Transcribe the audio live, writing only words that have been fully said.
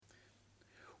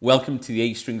Welcome to the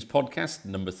A Strings podcast,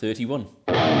 number 31.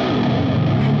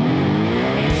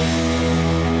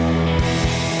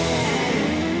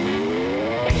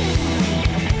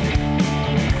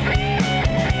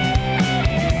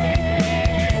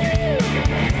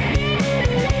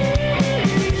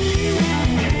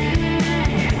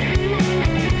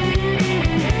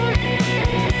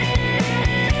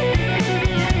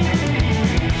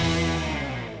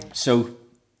 So,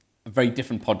 a very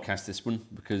different podcast, this one,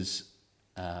 because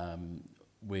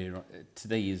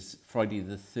today is Friday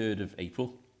the 3rd of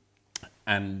April,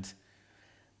 and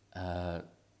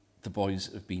the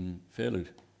boys have been furloughed.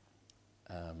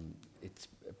 It's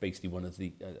basically one of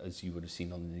the, as you would have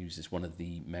seen on the news, it's one of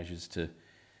the measures to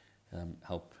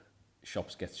help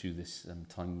shops get through this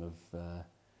time of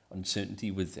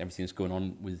uncertainty with everything that's going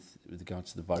on with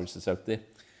regards to the virus that's out there.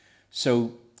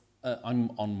 So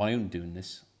I'm on my own doing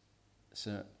this.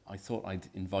 So I thought I'd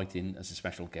invite in as a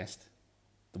special guest,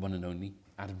 the one and only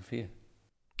Adam Fear.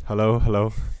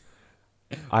 Hello.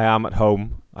 I am at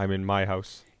home. I'm in my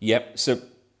house. Yep. So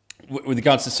with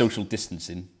regards to social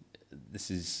distancing,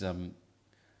 this is, I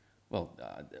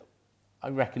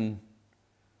reckon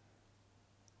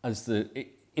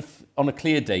if on a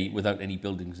clear day without any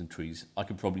buildings and trees, I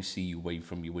could probably see you away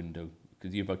from your window,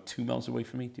 because you're about 2 miles away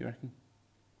from me, do you reckon?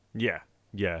 Yeah.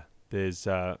 There's...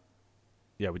 we're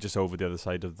just over the other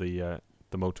side of the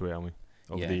motorway, aren't we?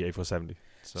 Over the A470.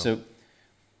 So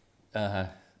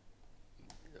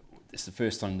it's the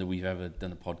first time that we've ever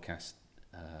done a podcast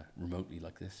remotely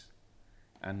like this.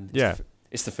 And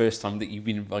it's the first time that you've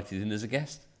been invited in as a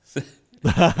guest. So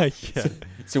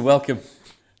welcome.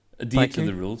 Adhere to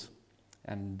the rules.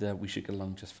 And we should get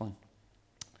along just fine.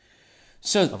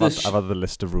 So I've had the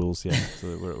list of rules, so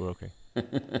we're okay.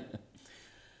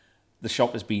 The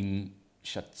shop has been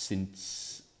shut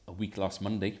since a week last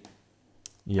Monday.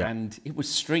 Yeah. And it was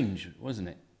strange, wasn't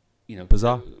it?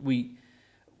 Bizarre. We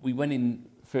went in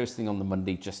first thing on the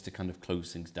Monday just to kind of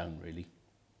close things down, really.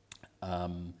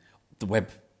 The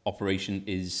web operation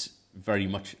is very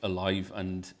much alive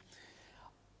and,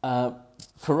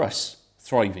 for us,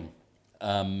 thriving.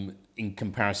 In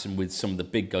comparison with some of the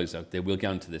big guys out there. We'll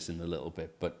get into this in a little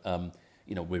bit, but,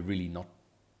 we're really not,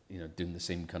 doing the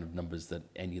same kind of numbers that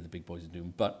any of the big boys are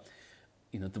doing. But,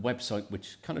 the website,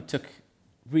 which kind of took,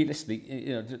 realistically,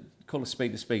 to call a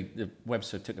spade, the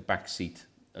website took a back seat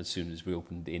as soon as we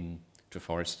opened in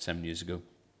Treforest 7 years ago.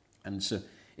 And so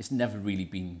it's never really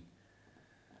been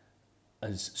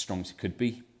as strong as it could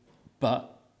be.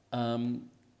 But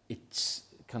it's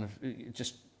kind of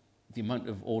just the amount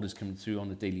of orders coming through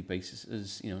on a daily basis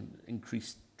has,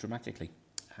 increased dramatically.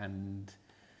 And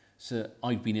so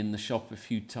I've been in the shop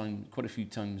quite a few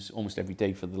times, almost every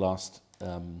day for the last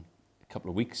couple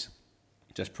of weeks,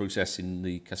 just processing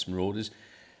the customer orders.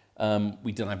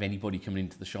 We don't have anybody coming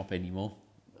into the shop anymore.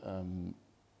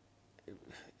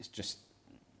 It's just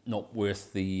not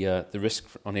worth the risk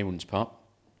on everyone's part.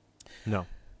 No.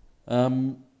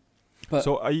 But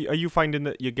so are you finding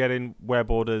that you're getting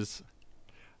web orders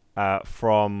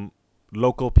from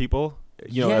local people?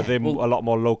 Are they a lot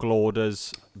more local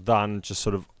orders than just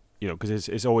sort of, because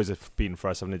it's always been for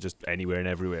us, haven't it, just anywhere and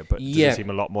everywhere, but does it seem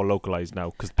a lot more localized now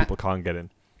because people can't get in?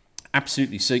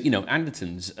 Absolutely. So,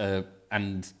 Anderton's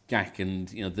and GAC and,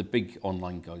 the big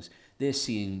online guys, they're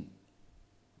seeing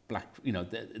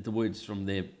the words from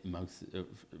their mouth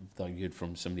that I heard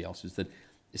from somebody else is that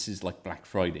this is like Black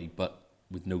Friday, but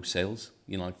with no sales.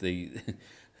 They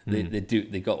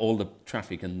got all the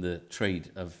traffic and the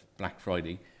trade of Black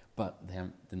Friday, but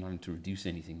they're not having to reduce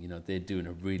anything. They're doing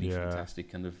a really fantastic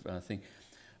kind of thing.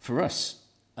 For us,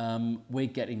 we're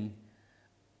getting,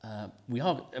 we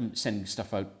are sending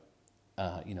stuff out,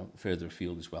 further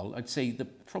afield as well. I'd say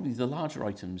that probably the larger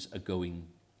items are going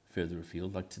further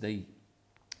afield. Like today,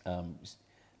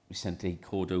 we sent a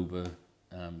Cordoba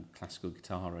classical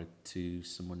guitar out to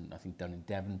someone, I think, down in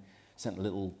Devon. Sent a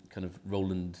little kind of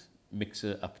Roland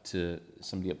mixer up to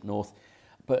somebody up north.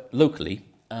 But locally,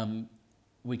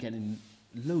 we're getting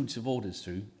loads of orders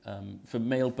through for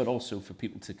mail, but also for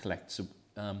people to collect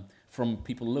from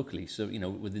people locally. So,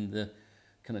 within the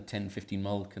kind of 10, 15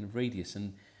 mile kind of radius.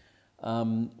 And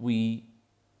it's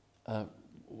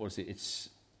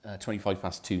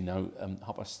 2:25 now,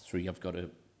 3:30, I've got to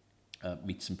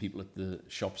meet some people at the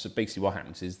shop. So basically what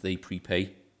happens is they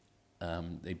prepay,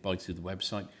 they buy through the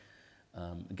website.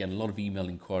 Again, a lot of email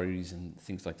inquiries and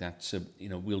things like that. So,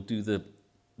 we'll do the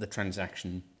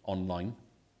transaction online,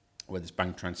 whether it's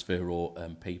bank transfer or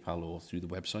PayPal or through the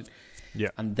website. Yeah.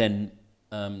 And then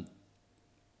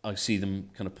I see them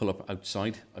kind of pull up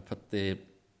outside. I put their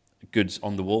goods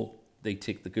on the wall. They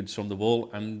take the goods from the wall,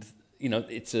 and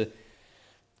it's a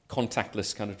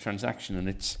contactless kind of transaction,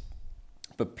 and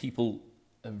but people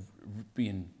are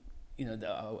being,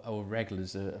 our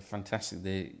regulars are fantastic.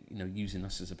 They're, using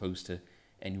us as opposed to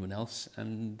anyone else,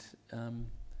 and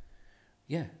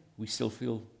we still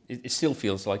feel it still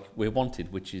feels like we're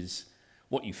wanted, which is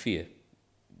what you fear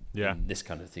in this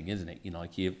kind of thing, isn't it?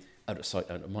 Like you're out of sight,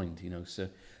 out of mind. So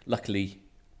luckily,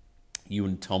 you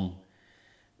and Tom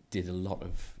did a lot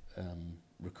of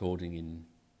recording in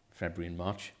February and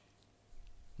March.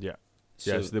 Yeah.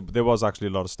 So yes, there was actually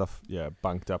a lot of stuff,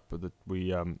 banked up that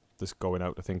we this going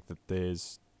out. I think that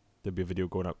there'll be a video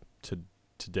going out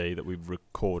today that we've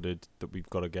recorded that we've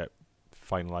got to get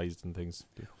finalised and things.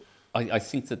 I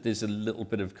think that there's a little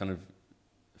bit of kind of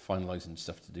finalising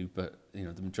stuff to do, but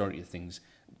the majority of things,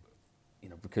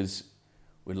 because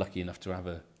we're lucky enough to have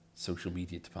a social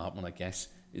media department, I guess,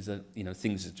 is that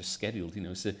things are just scheduled.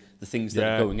 So the things that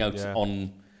are going out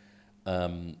on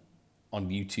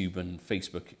YouTube and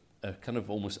Facebook are kind of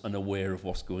almost unaware of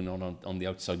what's going on the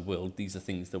outside world. These are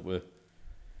things that were,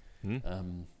 that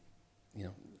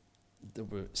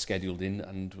were scheduled in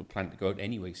and were planned to go out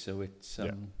anyway. So it's,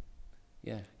 and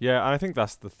I think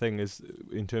that's the thing is,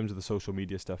 in terms of the social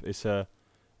media stuff, it's a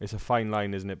fine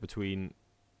line, isn't it, between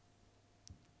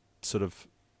sort of,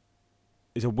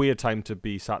 it's a weird time to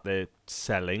be sat there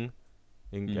selling.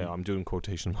 I'm doing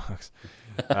quotation marks,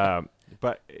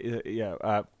 but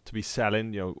to be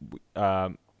selling,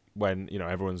 when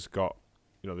everyone's got,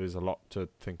 there's a lot to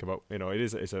think about.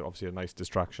 It's obviously a nice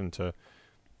distraction to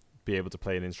be able to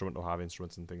play an instrument or have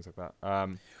instruments and things like that.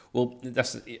 Well,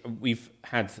 we've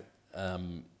had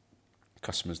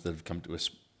customers that have come to us.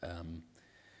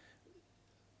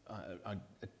 I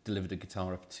delivered a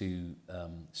guitar up to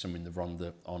someone in the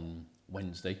Rhondda on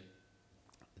Wednesday.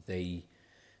 They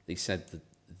said that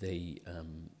they've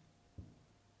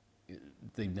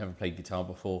never played guitar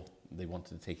before. They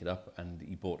wanted to take it up, and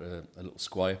he bought a little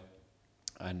Squire,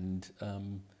 and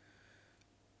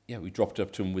we dropped it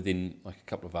up to him within like a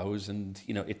couple of hours, and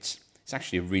it's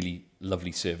actually a really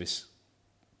lovely service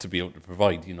to be able to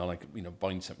provide.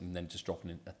 Buying something and then just dropping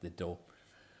it at the door,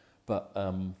 but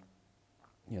the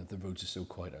roads are so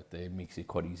quiet out there. It makes it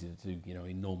quite easy to do.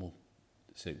 In normal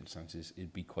circumstances,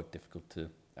 it'd be quite difficult to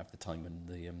have the time and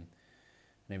the and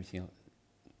everything else.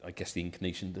 I guess the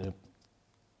inclination to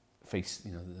face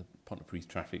the Pontypridd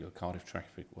traffic or Cardiff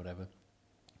traffic, whatever,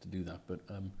 to do that. But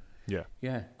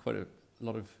quite a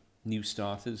lot of new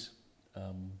starters,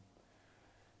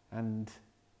 and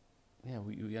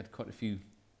we had quite a few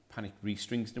panic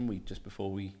restrings, didn't we, just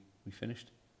before we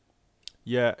finished?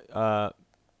 I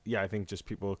think just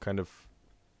people kind of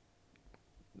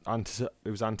it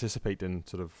was anticipating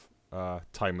sort of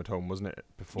time at home, wasn't it,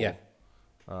 before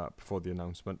the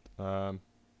announcement.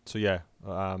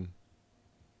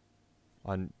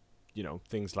 And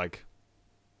things like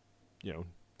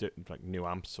like new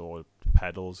amps or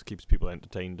pedals keeps people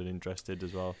entertained and interested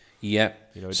as well. It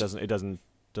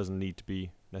doesn't need to be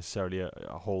necessarily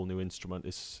a whole new instrument.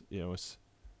 It's it's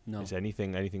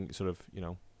anything sort of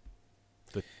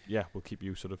that will keep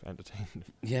you sort of entertained.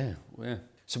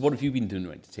 So what have you been doing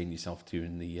to entertain yourself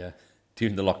during the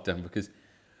lockdown? Because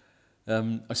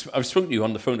I've spoken to you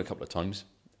on the phone a couple of times,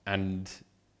 and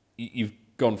you've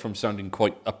gone from sounding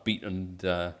quite upbeat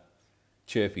and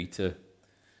chirpy to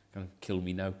kind of kill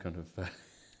me now kind of.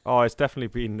 Oh, it's definitely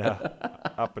been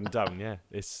up and down. Yeah,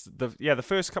 it's the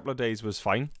first couple of days was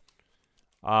fine.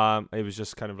 It was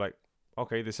just kind of like,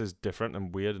 okay, this is different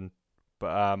and weird,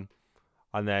 and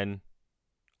then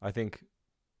I think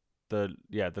the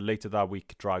later that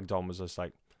week dragged on was just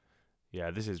like,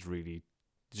 this is really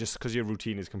just because your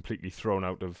routine is completely thrown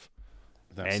out of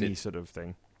any sort of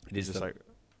thing. It is just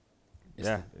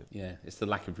it's the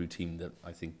lack of routine that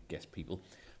I think gets people.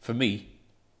 For me,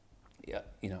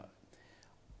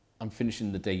 I'm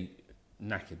finishing the day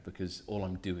knackered because all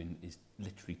I'm doing is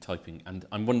literally typing, and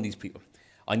I'm one of these people.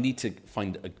 I need to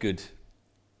find a good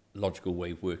logical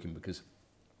way of working because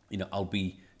I'll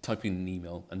be typing an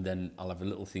email and then I'll have a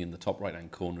little thing in the top right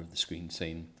hand corner of the screen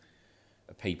saying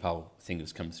a PayPal thing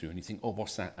has come through, and you think, oh,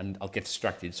 what's that? And I'll get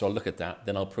distracted, so I'll look at that,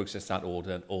 then I'll process that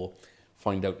order or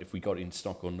find out if we got it in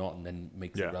stock or not, and then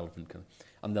make it relevant.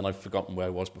 And then I've forgotten where I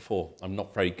was before. I'm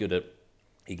not very good at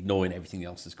ignoring everything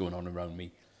else that's going on around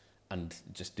me and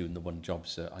just doing the one job.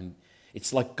 So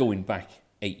it's like going back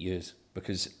 8 years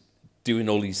because doing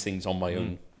all these things on my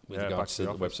own with regards to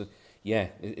the website. Yeah,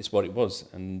 it's what it was,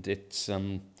 and it's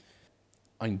I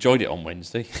enjoyed it on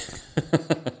Wednesday.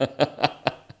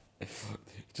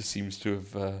 It just seems to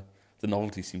have the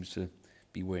novelty seems to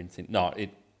be wearing thin. No,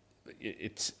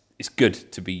 it's good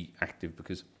to be active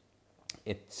because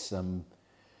it's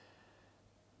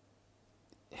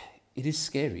it is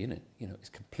scary, isn't it? You know, it's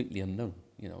completely unknown.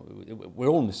 You know, we're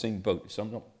all in the same boat, so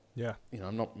I'm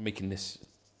not making this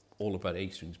all about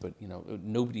A-strings, but, you know,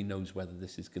 nobody knows whether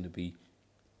this is going to be,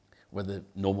 whether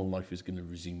normal life is going to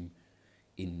resume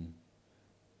in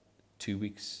 2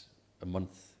 weeks, a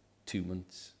month, 2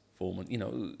 months, 4 months. You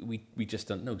know, we just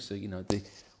don't know. So, you know,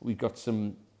 we've got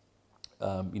some,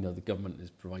 you know, the government has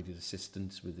provided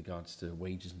assistance with regards to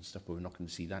wages and stuff, but we're not going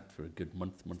to see that for a good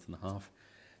month and a half.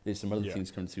 There's some other things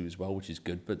coming through as well, which is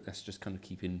good, but that's just kind of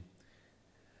keeping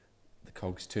the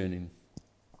cogs turning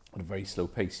at a very slow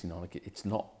pace. You know, like it's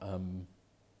not,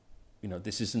 you know,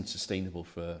 this isn't sustainable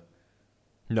for,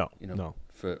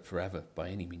 for forever by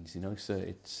any means. You know, so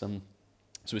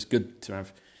it's good to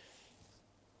have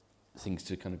things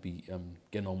to kind of be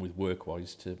getting on with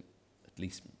work-wise to at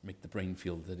least make the brain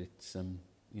feel that it's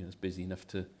you know, it's busy enough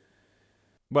to.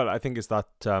 Well, I think it's that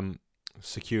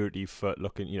security for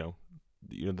looking,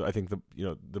 I think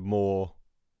the more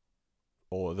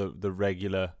or the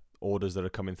regular orders that are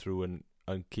coming through and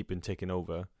keeping ticking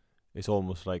over, it's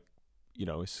almost like, you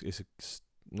know, it's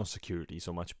not security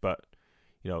so much, but,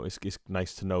 you know, it's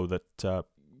nice to know that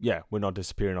we're not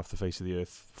disappearing off the face of the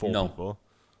earth for people.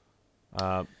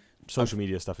 Social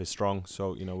media stuff is strong,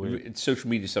 so, you know, social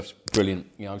media stuff's brilliant.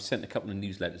 You know, I've sent a couple of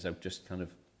newsletters out, just kind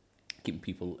of keeping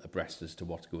people abreast as to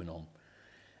what's going on,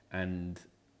 and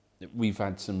we've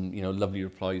had some, you know, lovely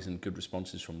replies and good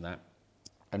responses from that.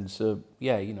 And so,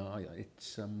 yeah, you know,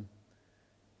 it's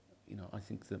you know, I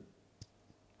think that,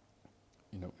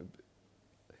 you know,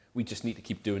 we just need to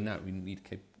keep doing that. We need to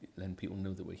keep letting people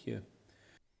know that we're here.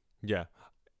 Yeah,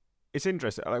 it's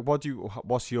interesting. Like, what's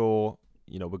your,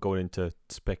 you know, we're going into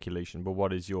speculation, but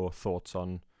what is your thoughts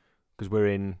on, because we're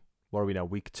in, what are we now,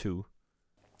 week 2?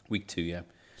 Week 2, yeah.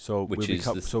 So which is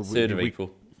the 3rd of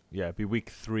April. Yeah, it'd be week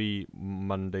 3,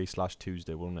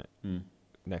 Monday/Tuesday, won't it?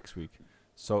 Next week.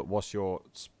 So what's your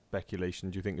speculation?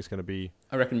 Do you think it's going to be?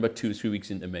 I reckon about 2 or 3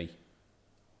 weeks into May.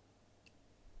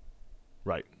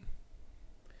 Right.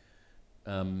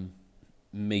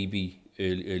 Maybe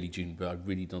early June, but I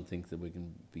really don't think that we're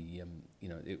going to be, you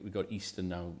know, we've got Easter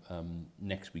now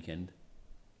next weekend.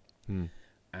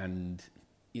 And,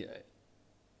 you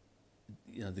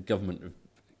know, the government have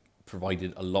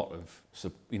provided a lot of,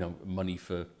 you know, money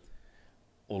for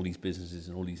all these businesses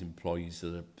and all these employees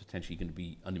that are potentially going to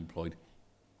be unemployed.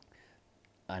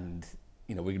 And,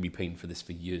 you know, we're going to be paying for this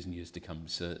for years and years to come.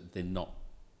 So they're not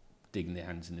digging their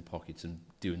hands in their pockets and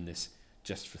doing this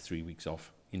just for 3 weeks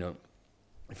off. You know,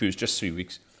 if it was just 3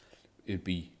 weeks, it'd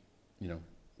be, you know,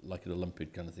 like an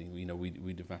Olympic kind of thing. You know,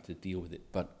 we'd have had to deal with it.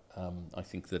 But I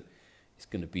think that it's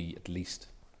going to be at least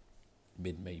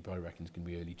mid-May, but I reckon it's going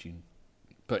to be early June.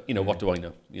 But, you know, what do I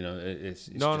know? You know, it's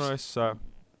just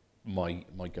my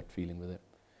gut feeling with it.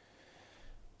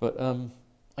 But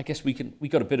I guess we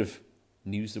got a bit of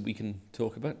news that we can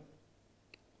talk about.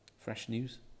 Fresh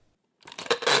news.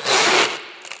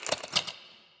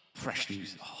 Fresh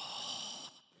news.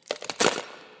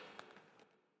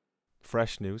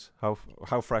 Fresh news. How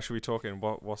fresh are we talking?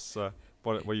 What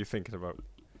are you thinking about?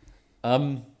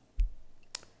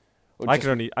 I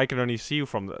can only see you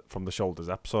from the shoulders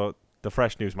up, so the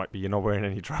fresh news might be you're not wearing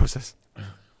any trousers.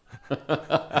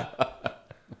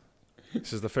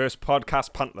 This is the first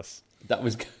podcast pantless. That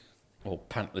was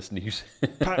pantless news.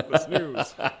 Pantless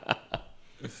news.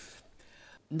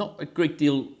 Not a great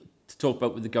deal to talk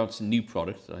about with regards to new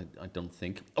product, I don't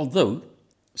think. Although,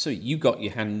 so you got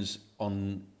your hands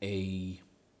on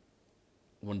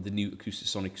one of the new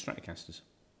Acoustasonic Stratocasters.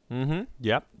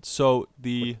 Yeah. So what do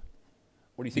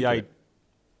you think of it?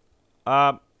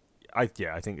 I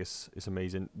think it's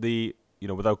amazing.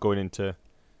 Without going into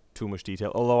too much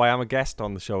detail, although I am a guest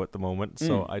on the show at the moment,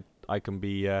 so I can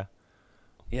be.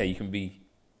 Yeah, you can be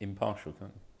impartial,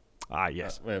 can't you?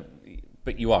 Yes.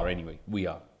 But you are anyway. We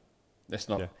are. Let's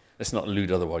not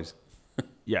allude otherwise.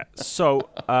 Yeah. So,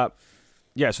 so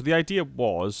the idea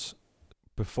was,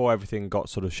 before everything got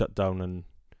sort of shut down and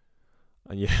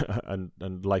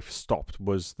life stopped,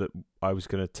 was that I was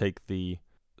going to take the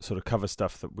sort of cover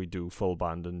stuff that we do full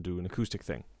band and do an acoustic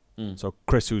thing. So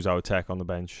Chris, who's our tech on the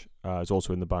bench, is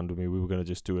also in the band with me. We were going to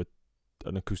just do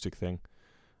an acoustic thing,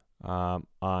 and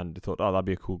I thought, that'd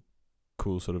be a cool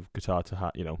sort of guitar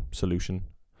to solution.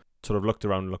 Sort of looked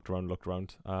around,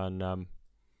 and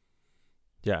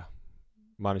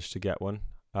managed to get one.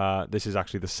 This is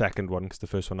actually the second one, because the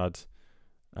first one had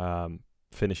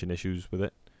finishing issues with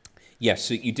it. Yeah,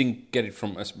 so you didn't get it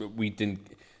from us, but we didn't.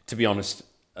 To be honest,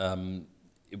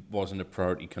 it wasn't a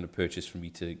priority kind of purchase for me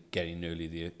to get in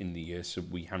earlier in the year, so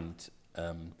we hadn't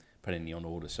put any on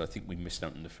order. So I think we missed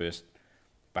out on the first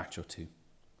batch or two.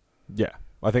 Yeah,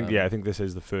 I think this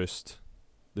is the first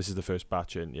This is the first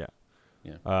batch in, yeah.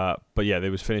 Yeah. But yeah,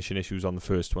 there was finishing issues on the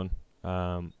first one.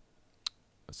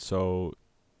 So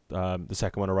the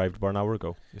second one arrived about an hour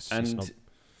ago. And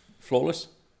flawless?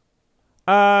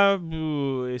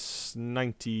 It's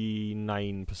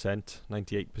 99%,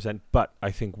 98%. But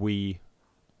I think we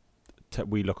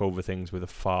look over things with a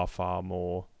far, far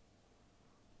more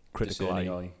critical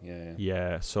eye.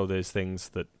 Yeah. So there's things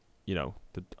that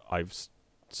that I've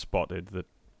spotted that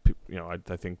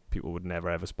I think people would never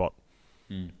ever spot.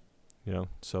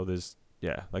 So there's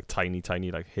like tiny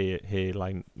like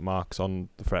hairline marks on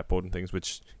the fretboard and things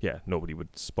which nobody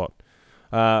would spot.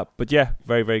 But yeah,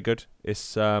 very, very good.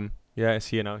 It's it's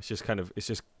here now. It's kind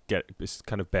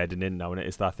of bedding in now, and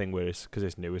it's that thing where because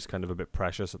it's new, it's kind of a bit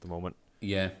precious at the moment.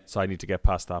 Yeah. So I need to get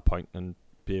past that point and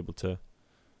be able to,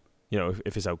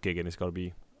 if it's out gigging, it's got to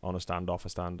be on a stand, off a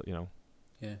stand,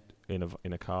 Yeah.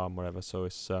 in a car and whatever. So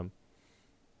it's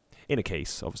in a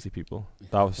case, obviously. People.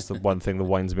 That was the one thing that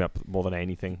winds me up more than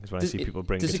anything is when I see people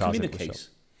bring guitars into the case?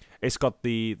 Shop. It's got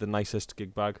the nicest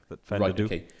gig bag that Fender do.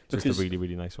 Okay. Just a really,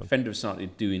 really nice one. Fender have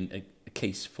started doing a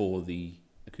case for the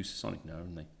Acoustasonic now,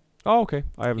 haven't they? Oh, okay.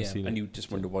 I haven't seen it. And you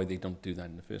just wonder why they don't do that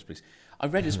in the first place. I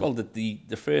read as well that the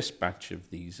first batch of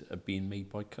these are being made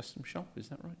by Custom Shop. Is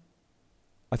that right?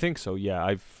 I think so. Yeah,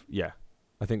 I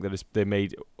think that they're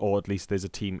made, or at least there's a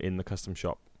team in the Custom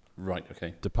Shop. Right.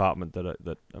 Okay. Department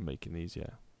that are making these. Yeah,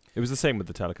 it was the same with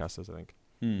the Telecasters, I think.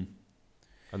 And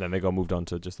then they got moved on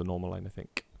to just the normal line, I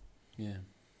think. Yeah.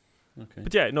 Okay.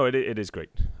 But yeah, no, it is great.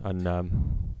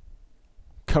 And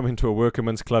coming to a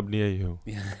workman's club near you.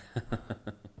 Yeah.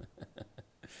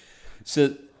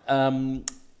 So,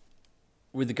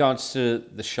 with regards to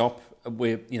the shop,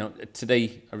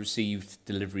 today I received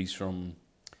deliveries from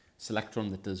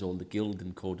Selectron that does all the Guild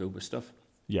and Cordoba stuff.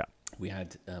 Yeah. We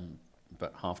had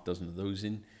about half dozen of those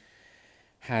in.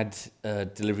 Had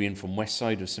delivery in from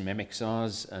Westside of some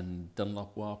MXRs and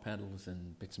Dunlop wah pedals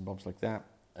and bits and bobs like that.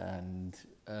 And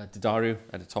Didario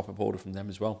had a top-up order from them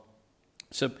as well.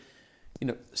 So,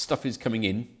 stuff is coming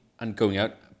in and going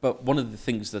out. But one of the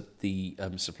things that the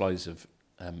suppliers have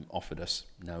offered us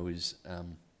now is,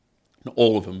 not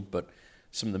all of them, but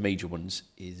some of the major ones,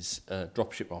 is a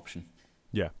dropship option.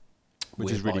 Yeah,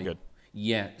 which is really good.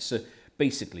 Yeah, so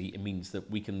basically it means that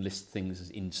we can list things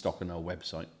as in stock on our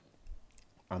website.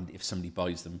 And if somebody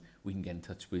buys them, we can get in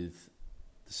touch with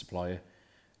the supplier.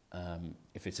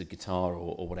 If it's a guitar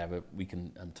or whatever, we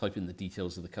can type in the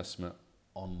details of the customer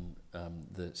on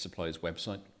the supplier's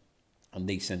website. And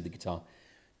they send the guitar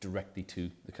directly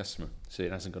to the customer, so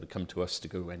it hasn't got to come to us to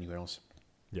go anywhere else.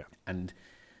 Yeah. And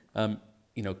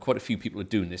quite a few people are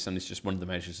doing this, and it's just one of the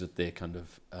measures that they're kind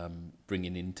of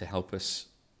bringing in to help us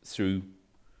through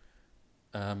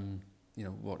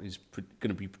what is going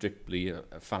to be predictably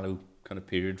a fallow kind of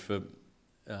period for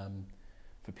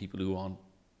people who aren't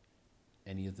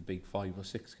any of the big 5 or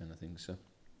 6 kind of things. So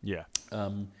yeah.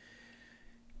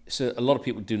 So a lot of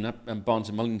people are doing that. Barnes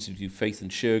and Mullins, who do Faith and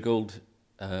Shergold,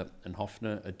 and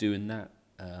Hofner are doing that.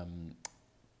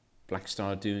 Black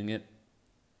Star are doing it.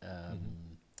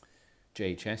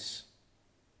 JHS,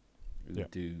 who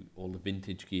do all the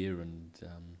vintage gear and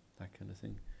that kind of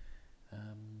thing.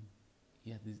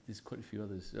 There's quite a few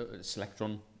others.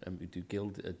 Selectron, who do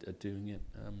Guild, are doing it.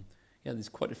 There's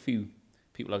quite a few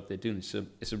people out there doing it. So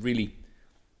it's a really,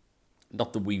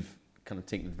 not that we've kind of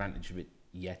taken advantage of it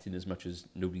yet, in as much as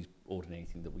nobody's ordered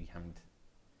anything that we haven't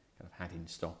kind of had in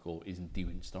stock or isn't due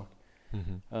in stock.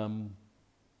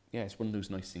 It's one of those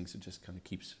nice things that just kind of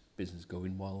keeps business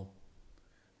going while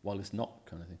it's not,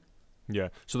 kind of thing. Yeah.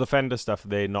 So the Fender stuff,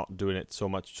 they're not doing it so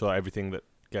much. So everything that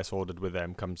gets ordered with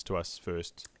them comes to us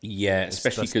first. Yeah,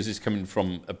 especially because it's coming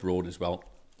from abroad as well.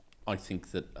 I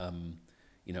think that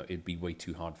it'd be way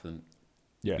too hard for them.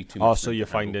 Yeah. So you're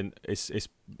finding it's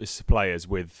suppliers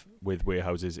with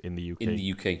warehouses in the UK. In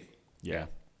the UK. Yeah.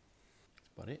 That's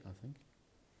about it, I think.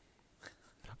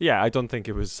 Yeah, I don't think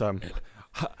it was.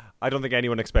 I don't think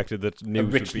anyone expected that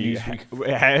news would be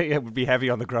would be heavy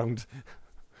on the ground.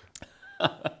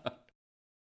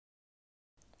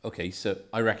 Okay, so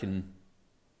I reckon,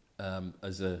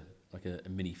 as a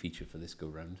mini feature for this go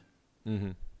round,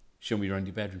 show me around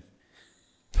your bedroom.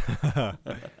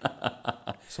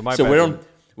 So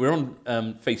we're on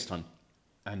FaceTime,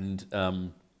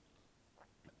 and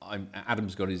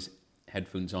Adam's got his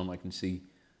headphones on. I can see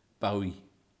Bowie.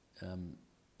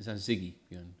 Is that Ziggy?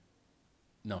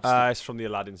 No, it's from the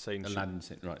Aladdin Sane.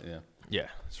 Right? Yeah. Yeah,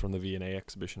 it's from the V&A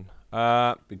exhibition.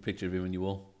 Big picture of him on your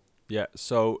wall. Yeah.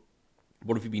 So,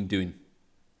 what have you been doing?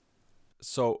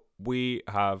 So we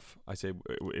have. I say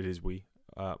it is we.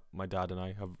 My dad and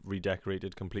I have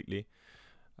redecorated completely.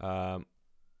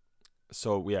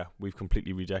 So yeah, we've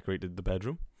completely redecorated the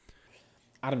bedroom.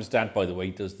 Adam's dad, by the way,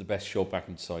 does the best short back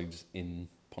and sides in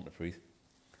Pontypridd,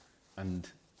 and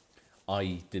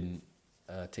I didn't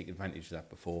take advantage of that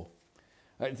before.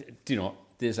 Do you know what?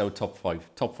 There's our top five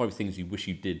things you wish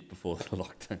you did before the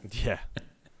lockdown. Yeah.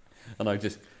 And I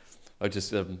just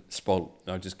spoiled.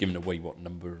 I just given away what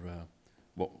number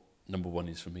one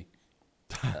is for me.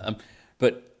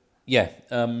 But yeah.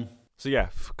 So yeah,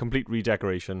 complete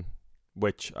redecoration,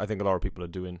 which I think a lot of people are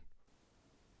doing.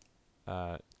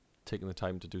 Taking the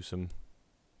time to do some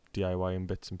DIY and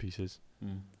bits and pieces.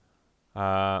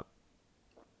 I've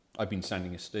been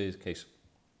sanding a staircase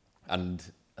and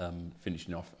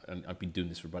finishing off, and I've been doing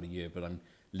this for about a year, but I'm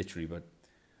literally about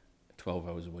 12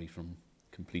 hours away from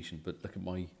completion. But look at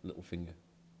my little finger.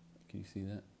 Can you see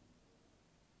that?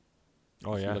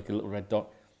 Oh yeah, like a little red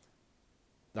dot.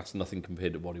 That's nothing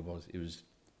compared to what it was. It was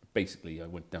basically I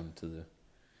went down to the.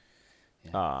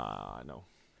 Yeah. No.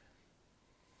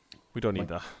 We don't need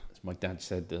that. As my dad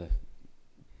said,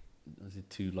 was it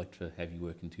too light for heavy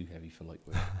work and too heavy for light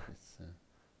work?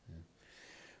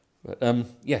 But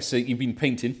yeah, so you've been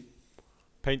painting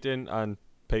and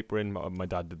papering. My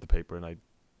dad did the paper, and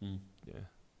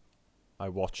I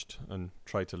watched and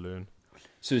tried to learn.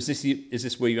 So is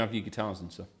this where you have your guitars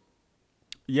and stuff?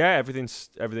 Yeah,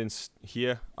 everything's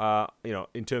here.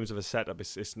 In terms of a setup,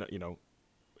 it's not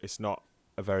it's not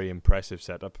a very impressive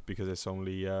setup because it's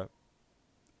only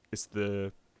it's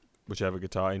the whichever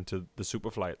guitar into the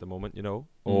Superfly at the moment,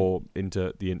 or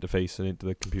into the interface and into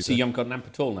the computer. So you haven't got an amp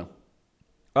at all now?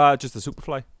 Just the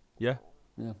Superfly. Yeah.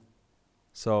 Yeah.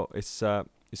 So it's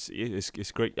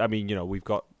great. I mean, we've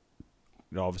got,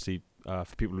 obviously,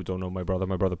 for people who don't know my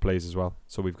brother plays as well.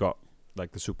 So we've got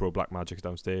like the Supro Black Magics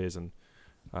downstairs and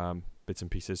bits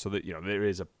and pieces. So that there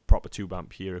is a proper tube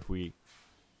amp here if we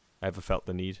ever felt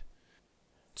the need.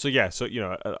 So yeah,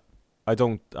 I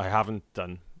haven't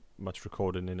done much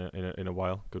recording in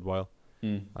a good while.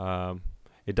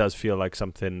 It does feel like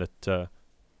something that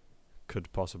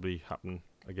could possibly happen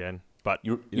again. But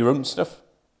your own stuff?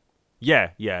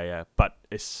 Yeah. But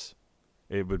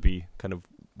it would be kind of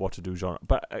what to do genre.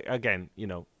 But again,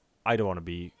 I don't want to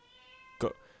be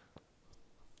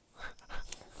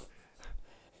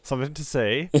something to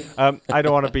say. I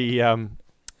don't want to be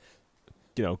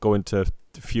going to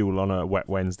fuel on a wet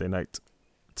Wednesday night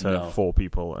to 4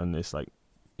 people, and it's like,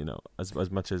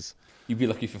 as much as you'd be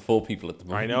lucky for 4 people at the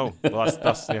moment. I know. Well,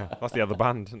 that's the other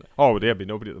band. Oh, there'd be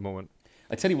nobody at the moment.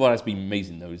 I tell you what has been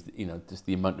amazing though is just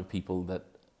the amount of people that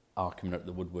are coming out of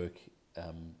the woodwork,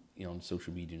 on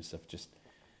social media and stuff. Just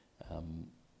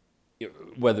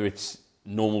whether it's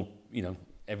normal,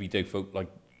 everyday folk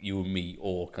like you and me,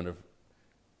 or kind of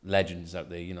legends out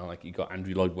there. Like you got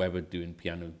Andrew Lloyd Webber doing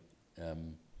piano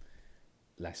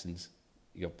lessons.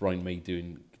 You got Brian May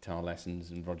doing guitar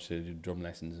lessons, and Roger Taylor doing drum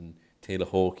lessons, and Taylor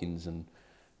Hawkins, and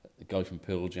the guy from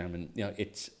Pearl Jam, and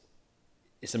it's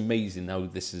amazing how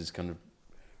this has kind of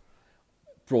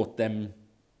brought them,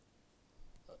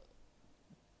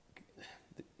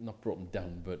 not brought them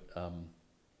down, but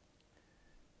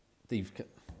they've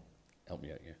helped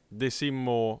me out here. They seem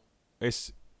more.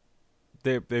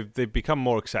 They've become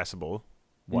more accessible.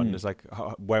 One is like,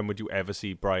 when would you ever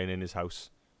see Brian in his house?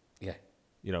 Yeah,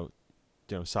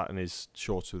 sat in his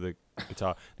shorts with a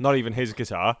guitar. Not even his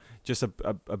guitar, just a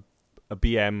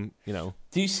BM.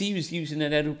 Do you see he was using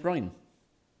an Ed O'Brien?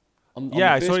 On the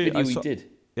I first saw video he did.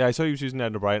 Yeah, I saw he was using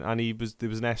Ed O'Brien, and there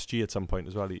was an SG at some point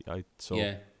as well. I saw.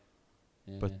 Yeah.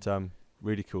 But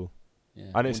really cool.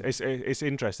 Yeah. And it's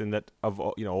interesting that of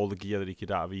all the gear that he could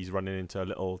have, he's running into a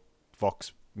little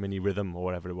Vox Mini Rhythm or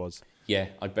whatever it was. Yeah,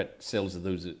 I bet sales of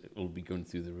those will be going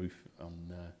through the roof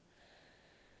on.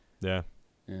 Yeah.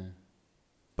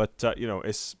 But it's. I don't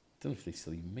know if they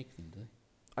still even make them, do they?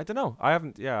 I don't know. I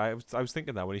haven't. Yeah, I was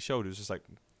thinking that when he showed, it was just like,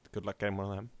 good luck getting one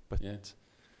of them. But yeah.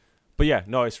 But yeah,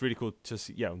 no, it's really cool to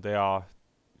see. They are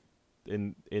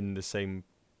in the same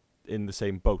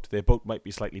boat. Their boat might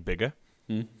be slightly bigger.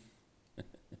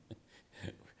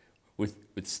 with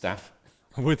staff.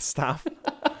 With staff.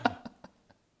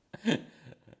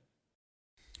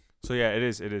 So yeah, it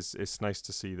is. It's nice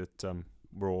to see that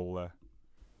we're all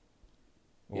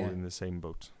in the same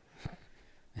boat.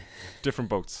 Different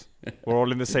boats. We're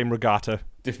all in the same regatta.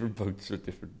 Different boats with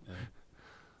different.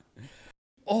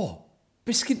 Oh,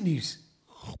 biscuit news.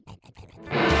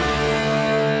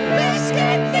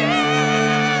 Biscuit news.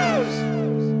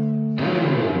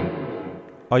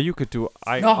 Oh, you could do.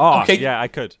 Okay. Yeah, I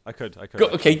could.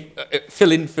 Okay,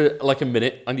 fill in for like a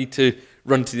minute. I need to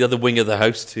run to the other wing of the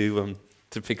house to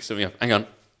pick something up. Hang on.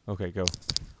 Okay, go.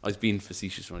 I was being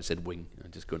facetious when I said wing.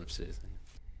 I'm just going upstairs.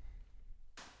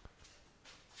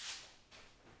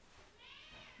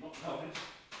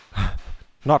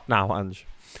 Not now, Ange.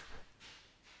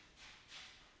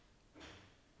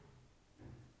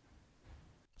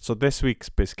 So this week's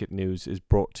biscuit news is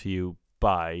brought to you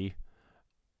by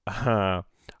I'm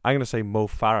gonna say Mo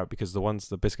Farah, because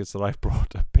the biscuits that I've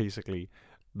brought are basically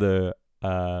the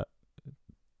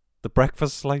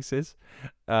breakfast slices,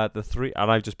 the three,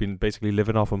 and I've just been basically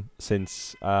living off them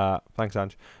since thanks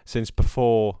Ange, since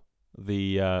before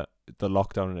the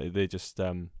lockdown. They just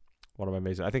one of my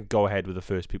amazing. I think Go Ahead were the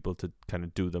first people to kind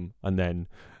of do them, and then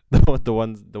the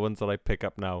ones that I pick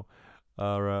up now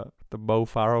are the Mo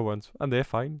Farah ones, and they're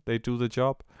fine. They do the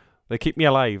job. They keep me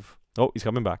alive. Oh, he's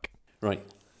coming back. Right.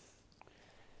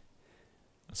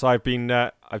 So I've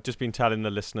just been telling the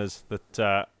listeners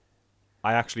that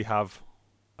I actually have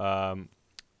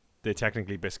they're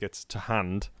technically biscuits to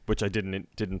hand, which I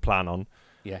didn't plan on.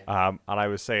 Yeah. And I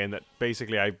was saying that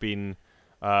basically I've been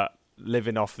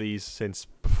living off these since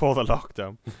before the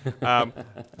lockdown.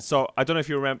 So I don't know if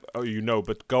you remember,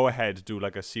 but Go Ahead do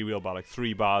like a cereal bar, like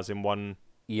 3 bars in one.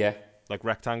 Yeah. Like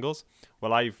rectangles.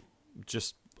 Well, I've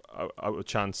just out of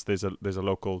chance there's a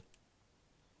local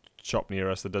shop near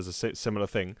us that does a similar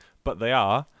thing, but they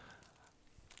are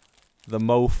the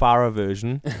Mo Farah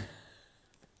version.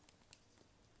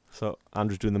 So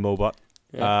Andrew's doing the Mobot.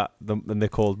 Yeah. And they're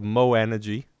called Mo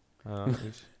Energy. And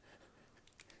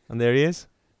there he is.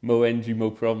 Mo Energy,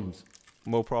 Mo Problems.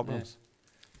 Mo Problems.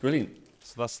 Yeah. Brilliant.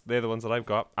 So they're the ones that I've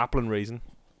got. Apple and raisin.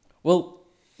 Well,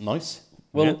 nice.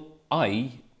 Well, yeah.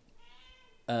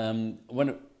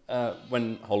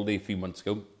 When holiday a few months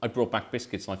ago, I brought back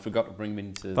biscuits and I forgot to bring them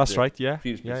into That's right, yeah.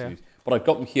 Yeah. But I've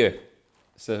got them here.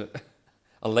 So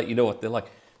I'll let you know what they're like.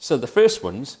 So the first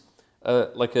one's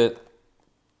like a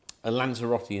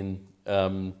Lanzarotean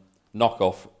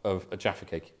knockoff of a Jaffa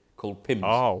cake called Pims.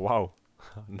 Oh, wow.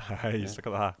 Nice. Look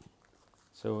at that.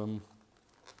 So,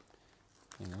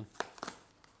 hang on.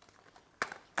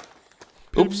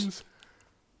 Pims. Oops.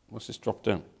 What's this drop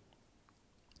down?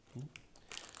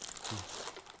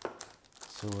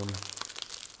 So,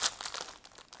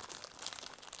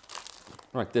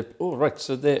 right,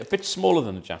 so they're a bit smaller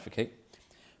than a Jaffa cake.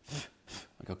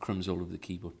 I got crumbs all over the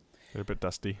keyboard. They're a bit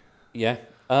dusty. Yeah.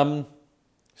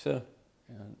 So,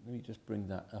 let me just bring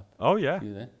that up. Oh, yeah.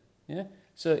 You there? Yeah.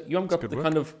 So you haven't got the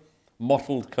kind of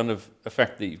mottled kind of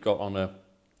effect that you've got on a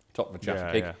top of a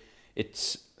Jaffa cake. Yeah.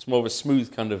 It's more of a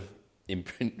smooth kind of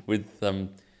imprint with like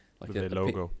with the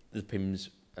logo, the Pims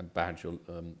badge or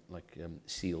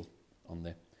seal on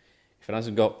there. If it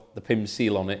hasn't got the Pims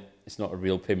seal on it, it's not a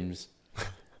real Pims.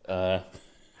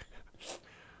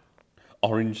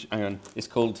 Orange. Hang on. It's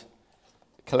called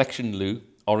Collection Lou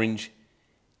Orange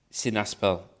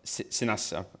Sinasapel.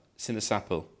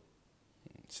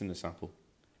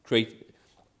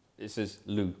 It says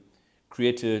Lou,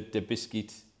 Créateur de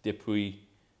Biscuit depuis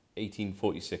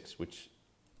 1846, which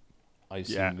I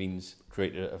assume means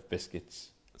creator of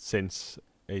biscuits. Since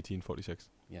 1846.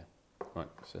 Yeah, right,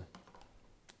 so.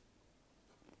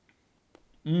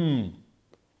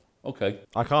 Okay.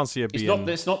 I can't see it being...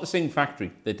 It's not the same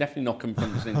factory. They're definitely not coming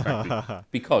from the same factory.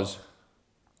 Because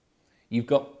you've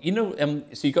got,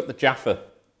 so you've got the Jaffa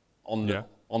on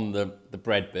the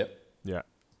bread bit. Yeah.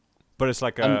 But it's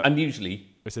like and usually...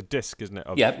 It's a disc, isn't it?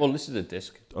 Well, this is a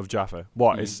disc. Of Jaffa.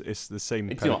 What? It's the same...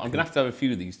 I'm going to have a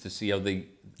few of these to see how they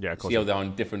are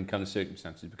in different kind of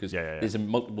circumstances, because there's a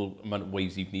multiple amount of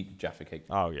ways you can eat a Jaffa cake.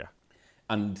 Oh, yeah.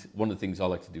 And one of the things I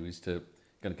like to do is to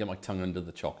kind of get my tongue under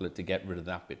the chocolate to get rid of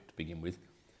that bit to begin with,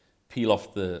 peel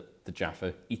off the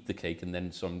Jaffa, eat the cake, and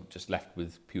then so I'm just left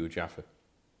with pure Jaffa.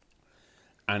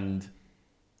 And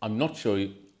I'm not sure,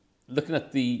 looking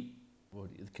at the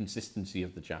consistency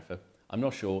of the Jaffa, I'm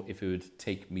not sure if it would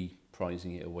take me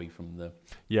prizing it away from the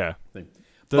thing.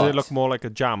 Does it look more like a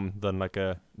jam than like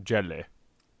a jelly?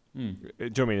 Do you know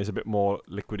what I mean? It's a bit more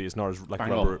liquidy. It's not as like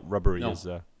rubbery as...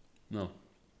 No.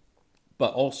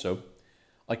 But also,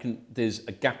 there's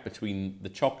a gap between the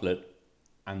chocolate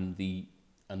and the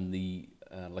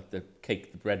like the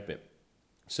cake, the bread bit.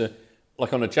 So,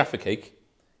 like on a Jaffa cake,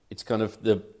 it's kind of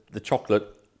the chocolate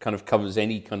kind of covers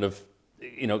any kind of,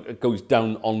 it goes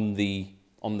down on the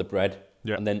bread,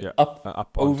 and then up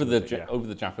over the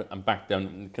Jaffa and back down,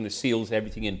 and kind of seals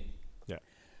everything in. Yeah,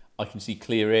 I can see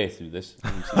clear air through this.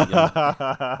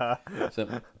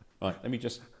 So, right, let me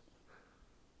just.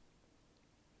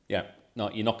 Yeah, no,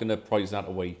 you're not going to prize that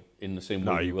away in the same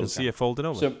way. No, you can see it folding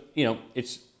over. So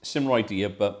it's a similar idea,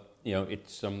 but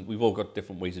it's we've all got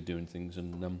different ways of doing things,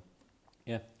 and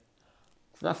so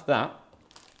that's that.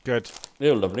 Good.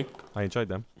 They're lovely. I enjoyed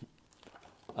them.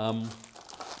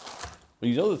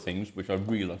 These other things, which I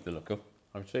really like the look of,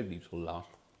 I would say these will last.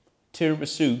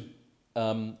 Tiramisu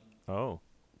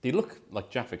They look like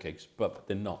Jaffa cakes, but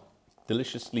they're not.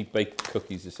 Deliciously baked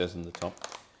cookies, it says on the top.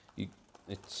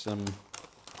 It's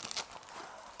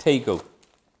Tego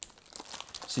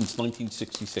since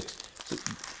 1966. So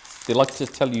they like to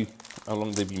tell you how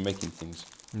long they've been making things.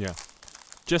 Yeah.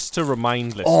 Just to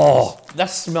remind listeners. Oh, that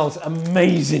smells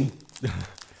amazing. Just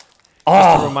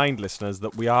to remind listeners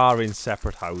that we are in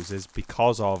separate houses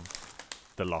because of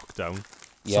the lockdown.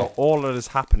 Yeah. So all that is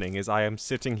happening is I am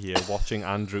sitting here watching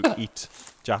Andrew eat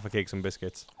Jaffa cakes and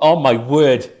biscuits. Oh my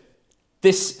word.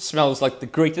 This smells like the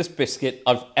greatest biscuit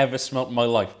I've ever smelt in my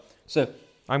life. So,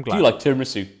 I'm glad. do you like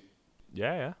tiramisu?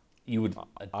 Yeah. You would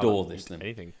adore this thing.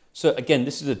 Anything. So again,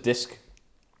 this is a disc.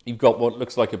 You've got what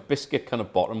looks like a biscuit kind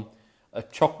of bottom, a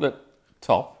chocolate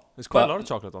top. There's quite a lot of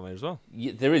chocolate on there as well.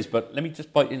 Yeah, there is, but let me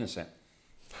just bite in a sec.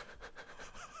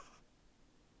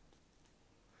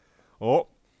 Oh.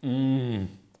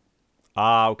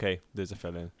 Okay. There's a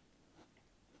filling.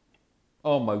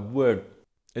 Oh my word.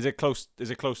 Is it close to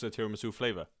the tiramisu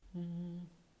flavour?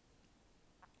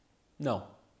 No.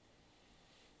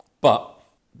 But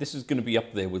this is going to be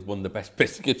up there with one of the best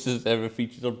biscuits that's ever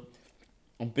featured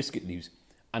on Biscuit News.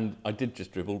 And I did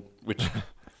just dribble, which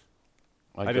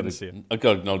I didn't see it. I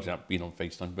got to acknowledge that being on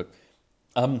FaceTime, but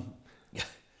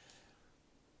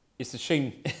it's a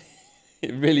shame.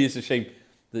 It really is a shame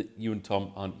that you and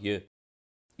Tom aren't here.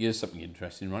 Here's something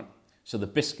interesting, right? So the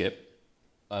biscuit,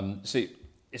 see,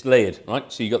 it's layered,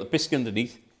 right? So you got the biscuit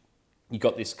underneath, you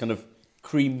got this kind of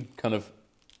cream kind of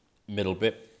middle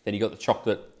bit, then you got the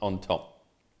chocolate on top.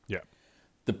 Yeah.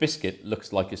 The biscuit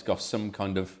looks like it's got some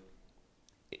kind of,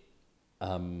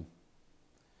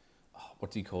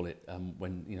 what do you call it?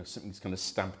 When something's kind of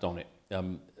stamped on it.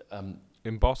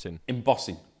 Embossing.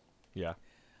 Embossing. Yeah.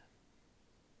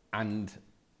 And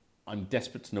I'm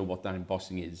desperate to know what that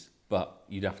embossing is, but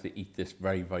you'd have to eat this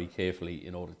very, very carefully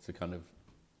in order to kind of.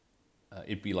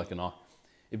 It'd be like an art.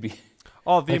 It'd be.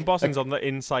 Oh, the embossing's on the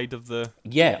inside of the.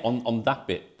 Yeah, on that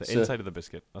bit. The inside of the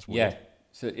biscuit. That's weird. Yeah,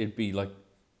 so it'd be like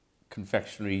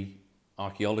confectionery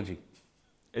archaeology.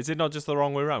 Is it not just the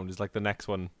wrong way around? It's like the next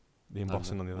one, the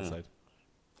embossing on the other side.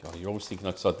 God, you're always thinking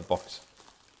outside the box.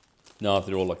 No,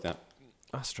 they're all like that.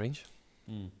 That's strange.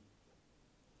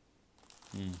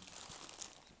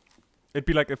 It'd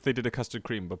be like if they did a custard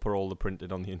cream but put all the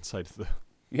printed on the inside of the.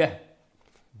 Yeah.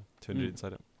 Turned it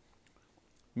inside out.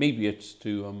 Maybe it's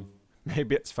to.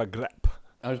 Maybe it's for grip.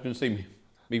 I was going to say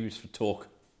maybe it's for talk.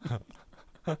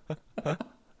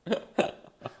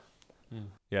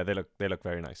 Yeah, they look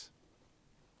very nice.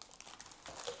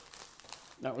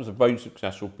 That was a very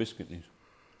successful Biscuit News.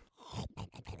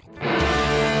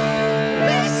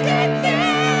 Biscuit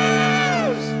News!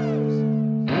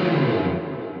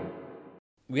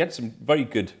 We had some very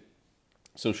good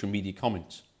social media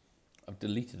comments. I've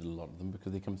deleted a lot of them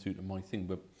because they come through to my thing,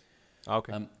 but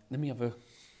Okay. let me have a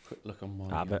quick look on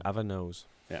my... Have a nose.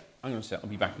 Yeah, hang on a sec, I'll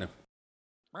be back now.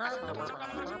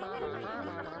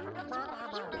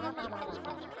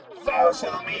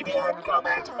 Social media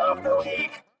comment of the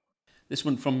week. This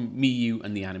one from Me, You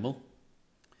and the Animal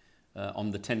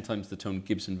on the 10 times the tone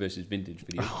Gibson versus Vintage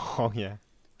video. Oh, yeah.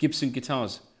 Gibson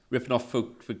guitars, ripping off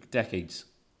folk for decades.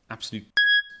 Absolute...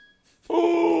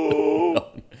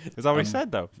 Is that what he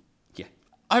said, though? Yeah.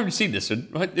 I haven't seen this one,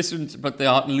 right? This one's about the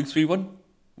Art and Luthery one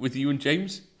with you and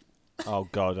James. Oh,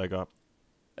 God, I got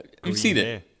You've seen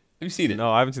hair. it? Have you seen it?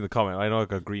 No, I haven't seen the comment. I know I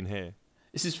got green hair.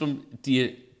 This is from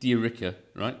Dear Ricka,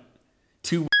 right?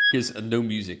 2 w***ers and no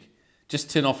music.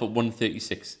 Just turn off at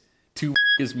 1:36. 2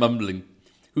 w***ers mumbling.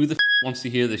 Who the wants to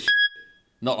hear this shit?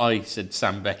 Not I, said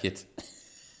Sam Beckett.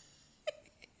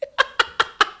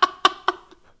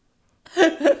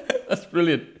 That's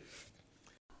brilliant.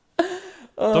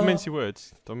 Don't mince your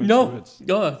words. Don't mince your words.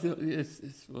 No,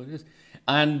 it's what it is.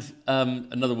 And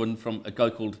another one from a guy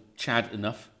called Chad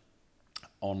Enough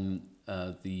on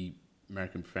the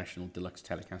American Professional Deluxe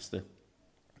Telecaster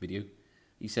video.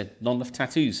 He said, not enough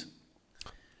tattoos,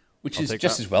 which I'll is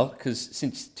just as well, because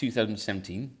since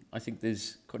 2017, I think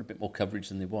there's quite a bit more coverage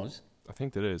than there was. I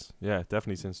think there is. Yeah,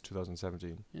 definitely since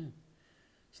 2017. Yeah.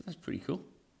 So that's pretty cool.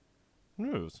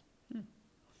 News.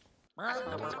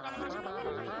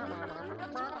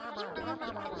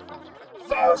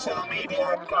 Social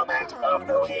media comment of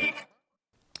the week.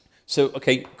 So,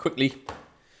 okay, quickly.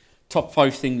 Top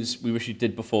 5 things we wish you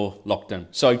did before lockdown.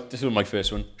 So, this was my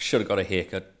first one. Should have got a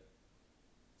haircut.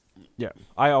 Yeah,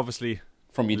 I obviously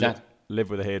From your dad. live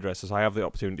with a hairdresser, so I have the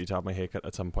opportunity to have my haircut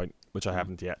at some point, which I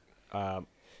haven't yet.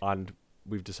 And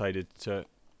we've decided to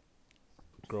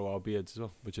grow our beards as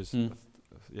well, which is a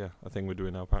thing we're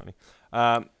doing now apparently.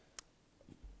 5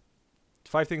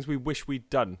 things we wish we'd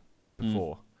done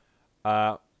before.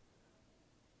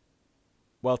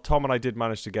 Well, Tom and I did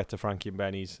manage to get to Frankie and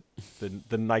Benny's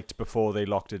the night before they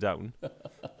locked it down.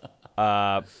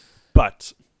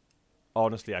 But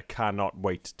honestly, I cannot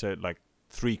wait to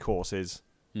 3 courses.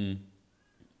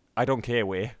 I don't care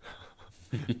where.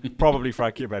 Probably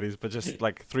Frankie and Benny's, but just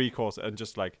 3 courses and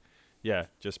just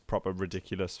just proper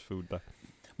ridiculous food there.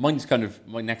 My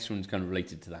next one's kind of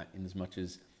related to that, in as much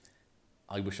as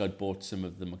I wish I'd bought some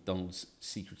of the McDonald's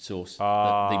secret sauce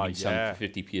that they've been selling for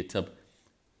 50p a tub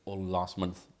all last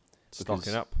month.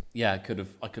 Stocking up. Yeah, I could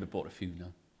have bought a few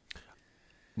now.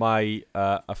 My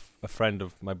a friend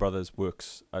of my brother's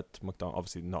works at McDonald's,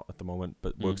 obviously not at the moment,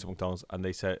 but works at McDonald's, and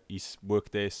they said he's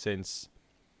worked there since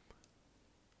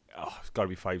it's got to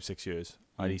be 5-6 years,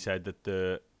 and he said that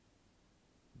the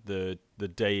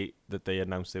day that they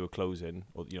announced they were closing,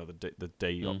 or the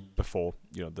day before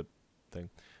the thing,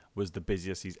 was the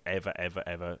busiest he's ever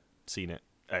seen it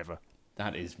ever.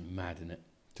 That is mad, isn't it?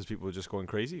 Because people were just going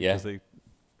crazy Yeah. because they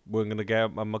weren't going to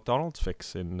get a McDonald's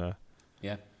fix in a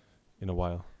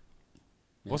while.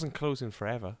 It wasn't closing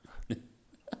forever.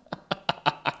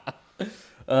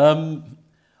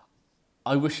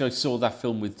 I wish I saw that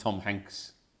film with Tom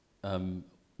Hanks,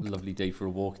 Lovely Day for a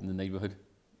Walk in the Neighborhood,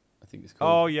 I think it's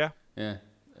called. Oh, yeah. Yeah,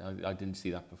 I didn't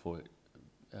see that before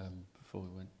we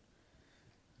went.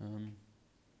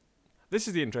 This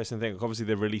is the interesting thing. Obviously,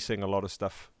 they're releasing a lot of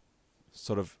stuff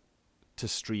sort of to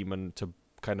stream and to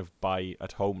kind of buy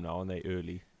at home now, aren't they,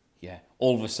 early? Yeah,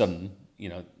 all of a sudden,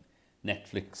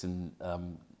 Netflix and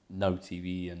Now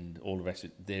TV and all the rest of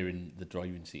it, they're in the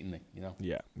driving seat, aren't they?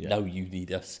 Yeah. Now you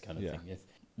need us kind of thing, yes.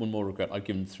 One more regret, I've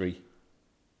given 3.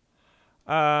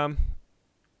 I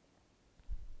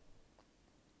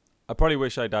probably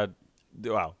wish I'd had...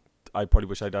 Well, I probably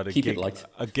wish I'd had a Keep gig, it light.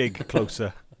 a gig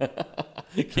closer.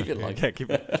 Keep it light. Yeah, keep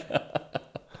it...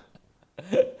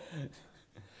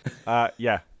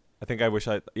 I think I wish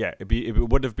it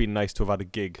would have been nice to have had a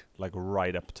gig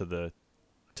right up to the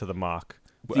mark.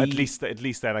 At least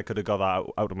then I could have got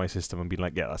that out of my system and been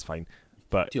like, yeah, that's fine.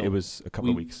 But it was a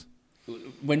couple of weeks.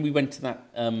 When we went to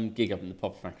that gig up in the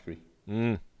Pop Factory,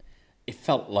 it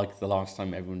felt like the last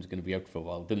time everyone was going to be out for a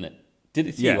while, didn't it? Did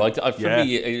it to you? For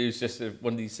me, it was just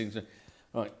one of these things.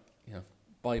 Right,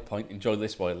 buy a pint, enjoy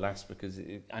this while it lasts, because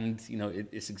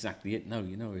it's exactly it. No,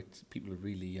 it's people are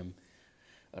really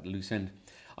at a loose end.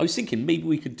 I was thinking maybe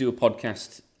we could do a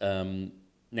podcast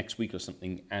next week or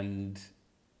something, and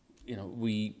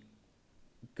we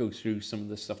go through some of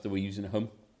the stuff that we're using at home.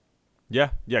 Yeah,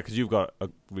 because you've got a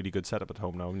really good setup at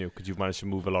home now, haven't you? Because you've managed to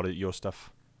move a lot of your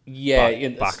stuff.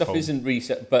 Back stuff home. Isn't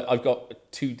reset, but I've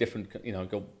got 2 different.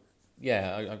 I've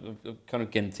kind of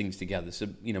getting things together. So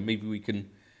maybe we can,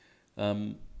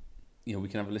 we can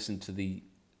have a listen to the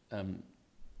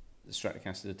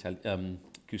Stratocaster,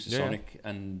 Acoustasonic,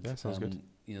 and sounds good.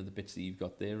 The bits that you've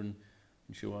got there, and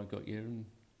show what I've got here, and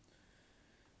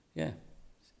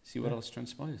see what else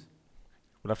transpires.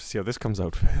 We'll have to see how this comes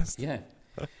out first. Yeah.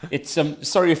 It's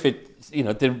sorry if it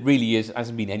there really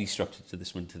hasn't been any structure to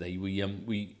this one today.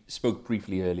 We spoke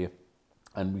briefly earlier,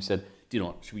 and we said, do you know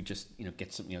what, should we just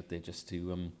get something out there just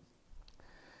to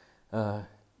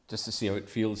see how it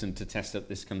feels and to test out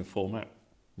this kind of format.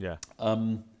 Yeah.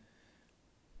 Tom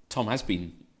has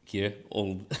been here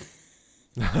all.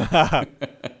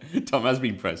 Tom has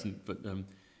been present, but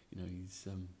he's.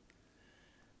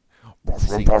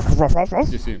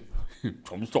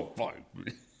 Tom's top 5.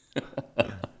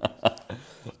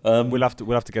 We'll have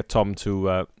to get Tom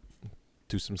to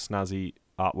do some snazzy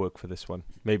artwork for this one.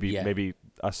 Maybe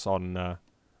us on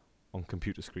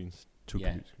computer screens. 2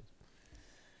 computer screens.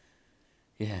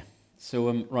 Yeah.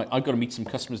 So right, I've got to meet some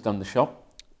customers down the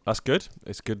shop. That's good.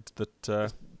 It's good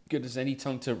that. Good as any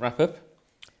time to wrap up.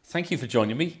 Thank you for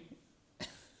joining me.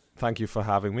 Thank you for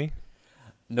having me.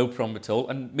 No problem at all.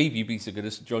 And maybe you'd be so good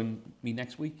as to join me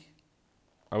next week.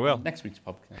 I will. Next week's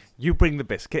podcast. You bring the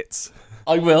biscuits.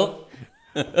 I will.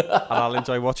 And I'll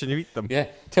enjoy watching you eat them. Yeah.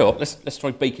 Tell you what, let's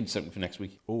try baking something for next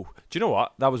week. Oh, do you know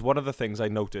what? That was one of the things I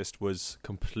noticed was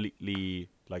completely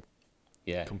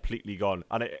completely gone.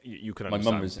 And you can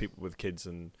understand people with kids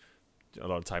and a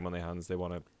lot of time on their hands. They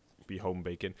want to be home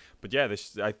baking. But yeah,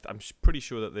 I'm pretty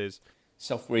sure that there's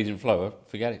self-raising flour.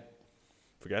 Forget it.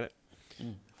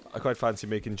 I quite fancy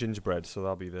making gingerbread, so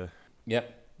that'll be that'll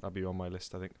be on my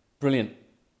list, I think. Brilliant.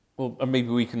 Well, and maybe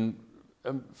we can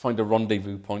find a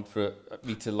rendezvous point for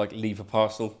me to leave a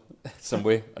parcel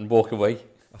somewhere and walk away.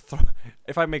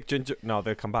 If I make no,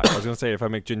 they'll come back. I was going to say if I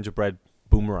make gingerbread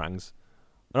boomerangs,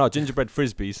 gingerbread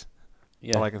frisbees,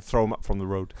 and I can throw them up from the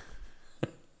road.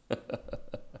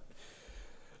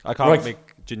 I can't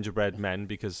make gingerbread men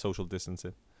because social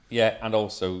distancing. Yeah, and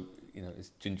also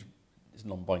it's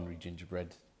non-binary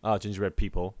gingerbread Gingerbread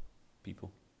people.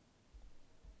 People.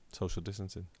 Social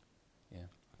distancing. Yeah.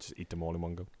 Just eat them all in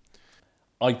one go.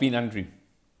 I've been Andrew.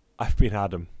 I've been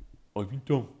Adam. I've been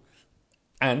Tom.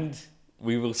 And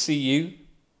we will see you,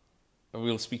 and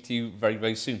we'll speak to you very,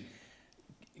 very soon.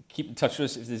 Keep in touch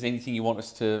with us if there's anything you want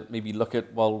us to maybe look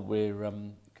at while we're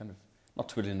kind of, not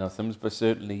twiddling our thumbs, but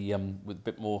certainly with a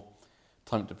bit more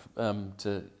time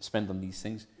to spend on these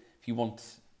things. If you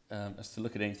want us to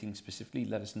look at anything specifically,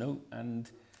 let us know, and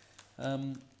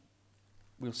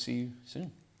we'll see you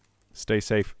soon. Stay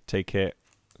safe. Take care.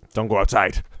 Don't go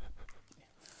outside.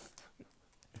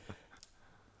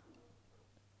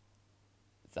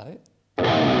 Is that it?